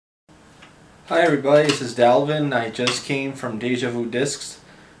Hi everybody, this is Dalvin. I just came from Deja Vu Discs.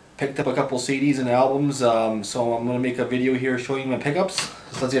 Picked up a couple CDs and albums, so I'm going to make a video here showing my pickups.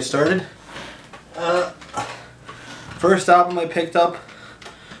 So let's get started. First album I picked up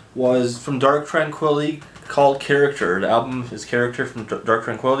was from Dark Tranquility called Character. The album is Character from Dark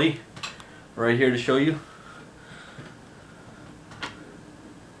Tranquility. Right here to show you.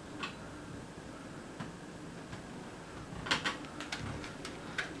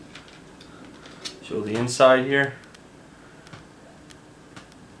 Show the inside here.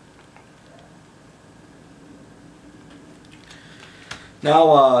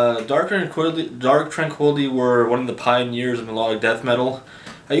 Now, Dark Tranquility were one of the pioneers of melodic death metal.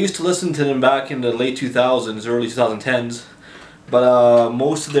 I used to listen to them back in the late 2000s, early 2010s, but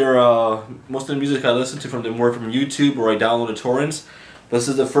most of the music I listened to from them were from YouTube or I downloaded torrents. This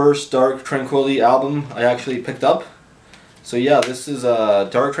is the first Dark Tranquility album I actually picked up. So yeah, this is a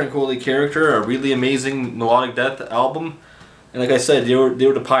Dark Tranquility Character, a really amazing melodic death album. And like I said, they were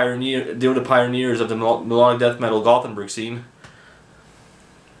the pioneers of the melodic death metal Gothenburg scene.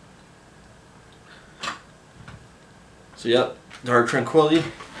 So yep, Dark Tranquility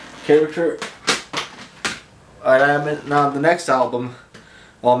Character. Now the next album.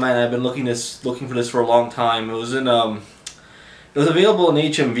 Oh man, I've been looking for this for a long time. It was available in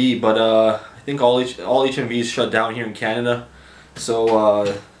HMV, but I think all HMVs shut down here in Canada, so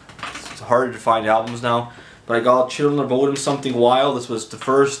it's harder to find albums now. But I got Children Of Bodom Something Wild. This was the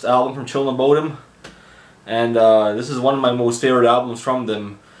first album from Children Of Bodom, and this is one of my most favorite albums from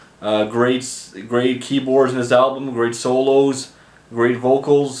them. Great keyboards in this album, great solos, great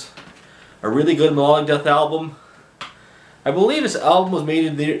vocals, a really good melodic death album. I believe this album was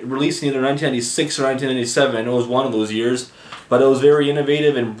released in either 1996 or 1997. I know it was one of those years, but it was very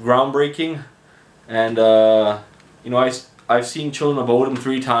innovative and groundbreaking. And you know, I've seen Children of Bodom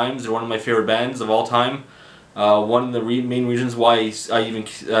 3 times. They're one of my favorite bands of all time. One of the main reasons why I even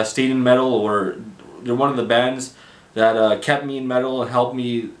stayed in metal, or they're one of the bands that kept me in metal and helped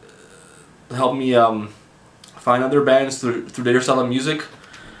me find other bands through their style of music.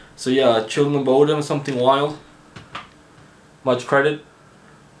 So yeah, Children of Bodom Something Wild. Much credit.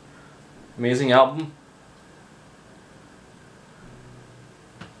 Amazing album.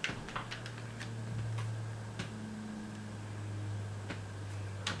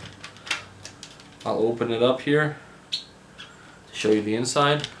 I'll open it up here to show you the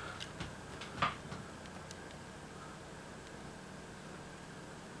inside.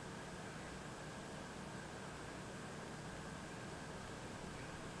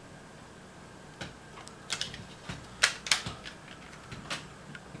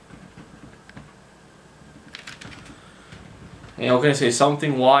 And what can I say?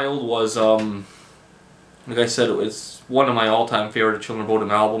 Something Wild was, like I said, it's one of my all-time favorite Children of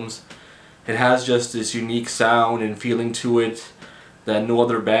Bodom albums. It has just this unique sound and feeling to it that no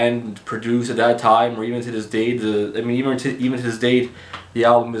other band produced at that time, or even to this date. Even to this date, the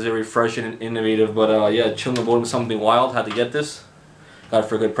album is very fresh and innovative. But yeah, Children of Bodom Something Wild, had to get this. Got it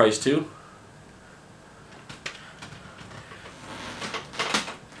for a good price too.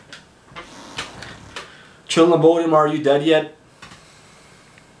 Children of Bodom, Are You Dead Yet?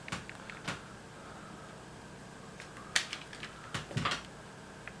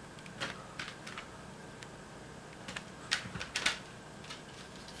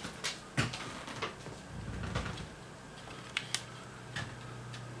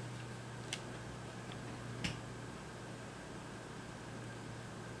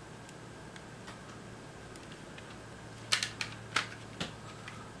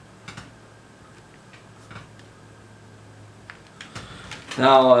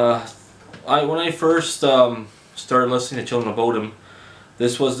 Now, when I first started listening to Children of Bodom,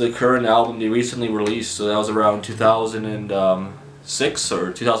 this was the current album they recently released, so that was around 2006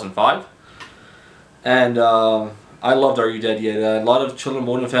 or 2005. And I loved Are You Dead Yet? A lot of Children of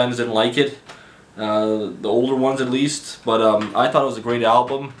Bodom fans didn't like it, the older ones at least, but I thought it was a great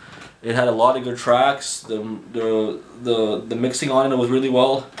album. It had a lot of good tracks. The mixing on it was really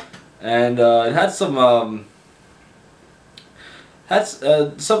well, and it had some.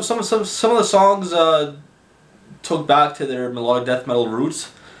 Some of the songs took back to their melodic death metal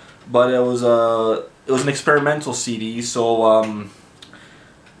roots, but it was an experimental CD, so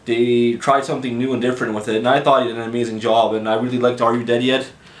they tried something new and different with it, and I thought he did an amazing job. And I really liked Are You Dead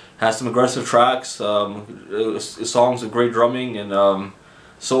Yet? Has some aggressive tracks, songs with great drumming and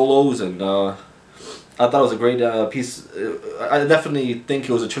solos, and I thought it was a great piece. I definitely think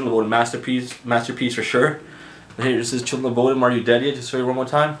it was a Children of Bodom masterpiece for sure. Here, this is Children of Bodom, Are You Dead Yet? Just show you one more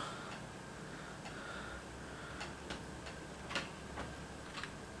time.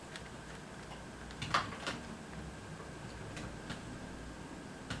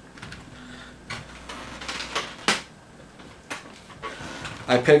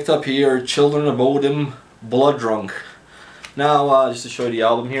 I picked up here Children of Bodom Blood Drunk. Now, just to show you the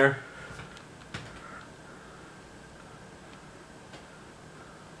album here.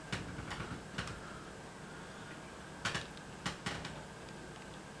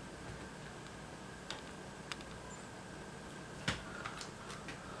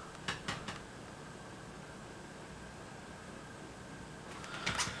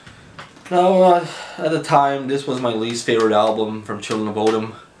 Now, at the time, this was my least favorite album from Children of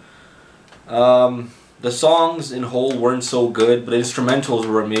Bodom. The songs in whole weren't so good, but the instrumentals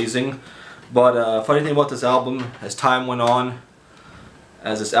were amazing. But funny thing about this album, as time went on,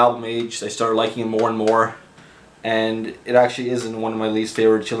 as this album aged, I started liking it more and more. And it actually isn't one of my least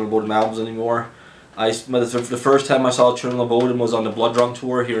favorite Children of Bodom albums anymore. The first time I saw Children of Bodom was on the Blood Drunk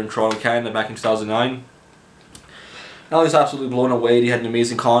tour here in Toronto, Canada, back in 2009. I was absolutely blown away. They had an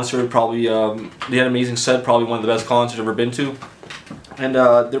amazing concert, probably they had an amazing set, probably one of the best concerts I've ever been to. And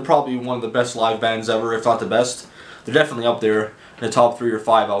they're probably one of the best live bands ever, if not the best. They're definitely up there in the top 3 or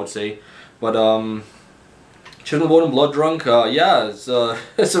 5, I would say. But Children of Bodom Blood Drunk, yeah, it's a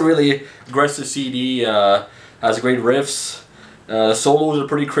really aggressive CD. Has great riffs. The solos are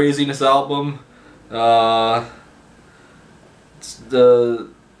pretty crazy in this album. The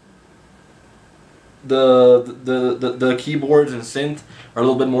keyboards and synth are a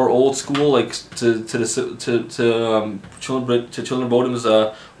little bit more old school, like to Children of Bodom's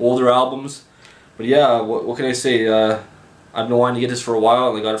older albums. But yeah, what can I say? I've been wanting to get this for a while,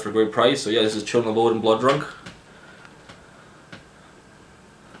 and I got it for a great price. So yeah, this is Children of Bodom Blood Drunk.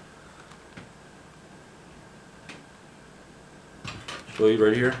 Show you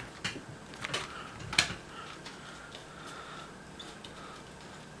right here.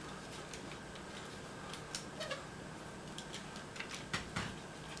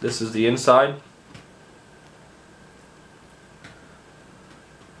 This is the inside.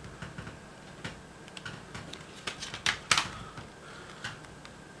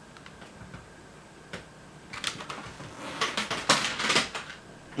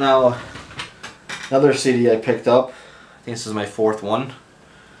 Now, another CD I picked up, I think this is my 4th one,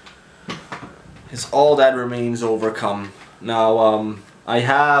 is All That Remains Overcome. Now, I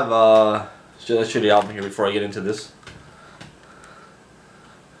have, let's show you the album here before I get into this.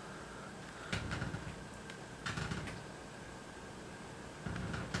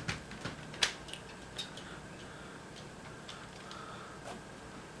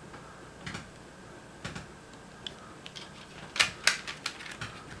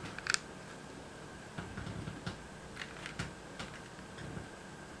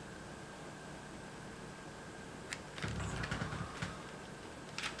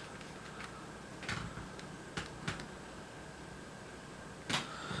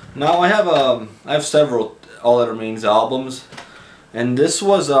 Now I have several All That Remains albums, and this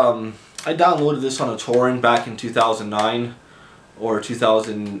was I downloaded this on a torrent back in 2009 or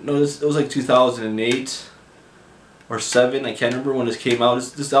 2000. No, it was like 2008 or 7. I can't remember when this came out.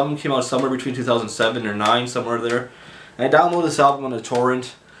 This album came out somewhere between 2007 or 9, somewhere there. And I downloaded this album on a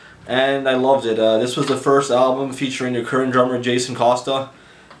torrent, and I loved it. This was the first album featuring their current drummer Jason Costa,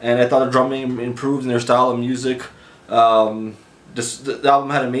 and I thought the drumming improved in their style of music. The album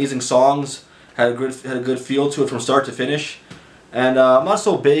had amazing songs, had a good feel to it from start to finish, and I'm not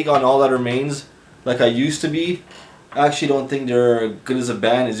so big on All That Remains like I used to be. I actually don't think they're as good as a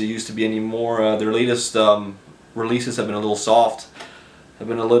band as they used to be anymore. Their latest releases have been a little soft, have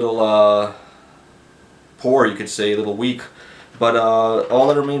been a little poor, you could say, a little weak. But All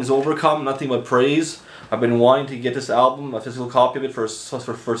That Remains Overcome, nothing but praise. I've been wanting to get this album, a physical copy of it, for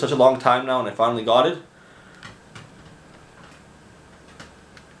such a long time now, and I finally got it.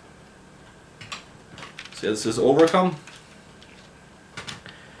 So this is Overcome,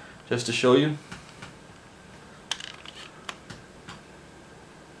 just to show you.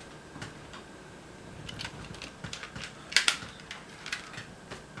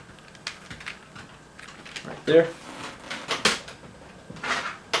 Right there.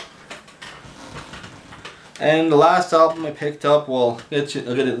 And the last album I picked up, well, I'll get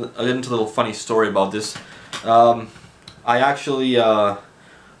into a little funny story about this. I actually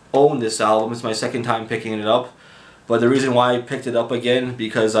own this album. It's my 2nd time picking it up, but the reason why I picked it up again,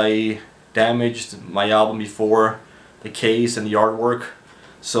 because I damaged my album before, the case and the artwork.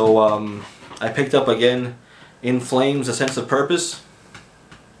 So I picked up again In Flames, A Sense of Purpose.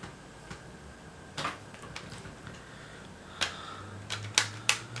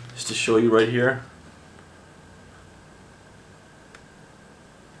 Just to show you right here.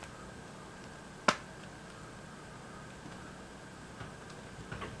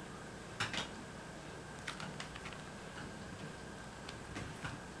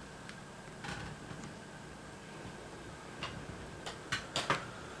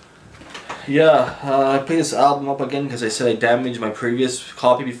 Yeah, I picked this album up again because I said I damaged my previous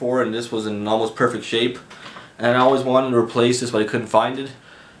copy before, and this was in almost perfect shape. And I always wanted to replace this, but I couldn't find it.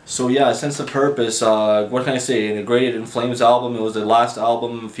 So yeah, Sense of Purpose, what can I say? An integrated In Flames album. It was the last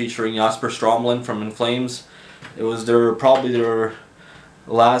album featuring Jasper Stromlin from In Flames. It was probably their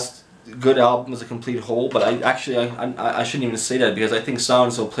last good album as a complete whole, but I shouldn't even say that because I think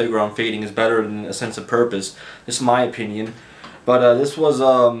Sound So Playground Fading is better than A Sense of Purpose. This is my opinion. But this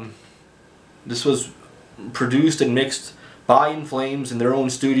was produced and mixed by In Flames in their own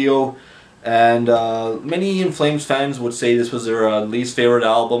studio, and many In Flames fans would say this was their least favorite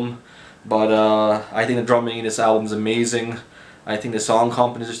album, but I think the drumming in this album is amazing. I think the song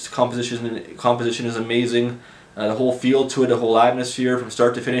composition is amazing. The whole feel to it, the whole atmosphere from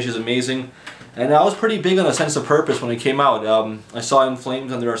start to finish is amazing. And I was pretty big on A Sense of Purpose when it came out. I saw In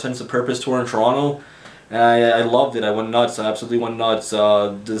Flames on their Sense of Purpose tour in Toronto, and I loved it. I went nuts. I absolutely went nuts.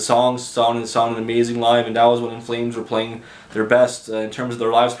 The songs sounded amazing live, and that was when In Flames were playing their best in terms of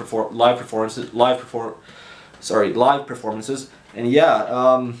their live performances. And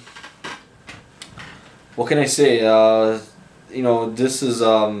yeah, what can I say? You know, this is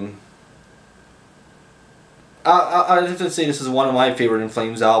I'd have to say this is one of my favorite In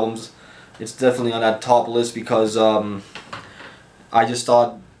Flames albums. It's definitely on that top list because I just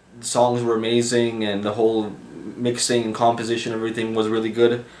thought the songs were amazing and the whole mixing and composition, everything was really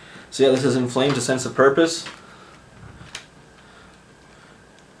good. So yeah, this is In Flames, A Sense of Purpose.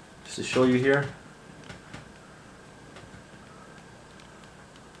 Just to show you here.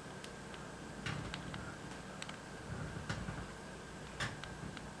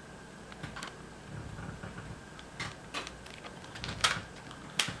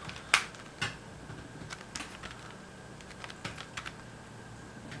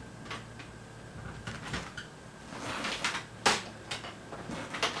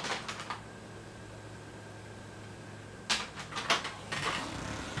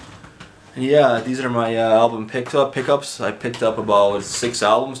 Yeah, these are my album pickups. I picked up about 6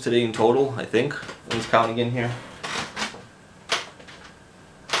 albums today in total, I think. I was counting in here.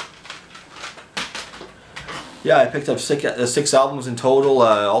 Yeah, I picked up 6 albums in total.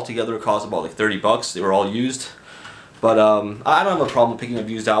 Altogether it cost about like $30. They were all used. But I don't have a problem picking up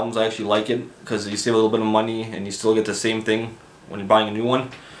used albums. I actually like it because you save a little bit of money and you still get the same thing when you're buying a new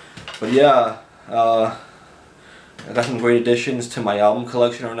one. But yeah, I got some great additions to my album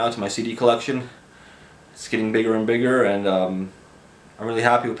collection right now, to my CD collection. It's getting bigger and bigger, and I'm really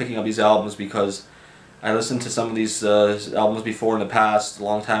happy with picking up these albums because I listened to some of these albums before in the past, a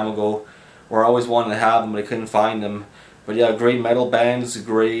long time ago, where I always wanted to have them but I couldn't find them. But yeah, great metal bands,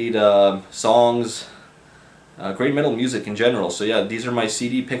 great songs, great metal music in general. So yeah, these are my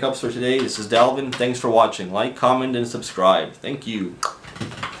CD pickups for today. This is Dalvin. Thanks for watching. Like, comment, and subscribe. Thank you.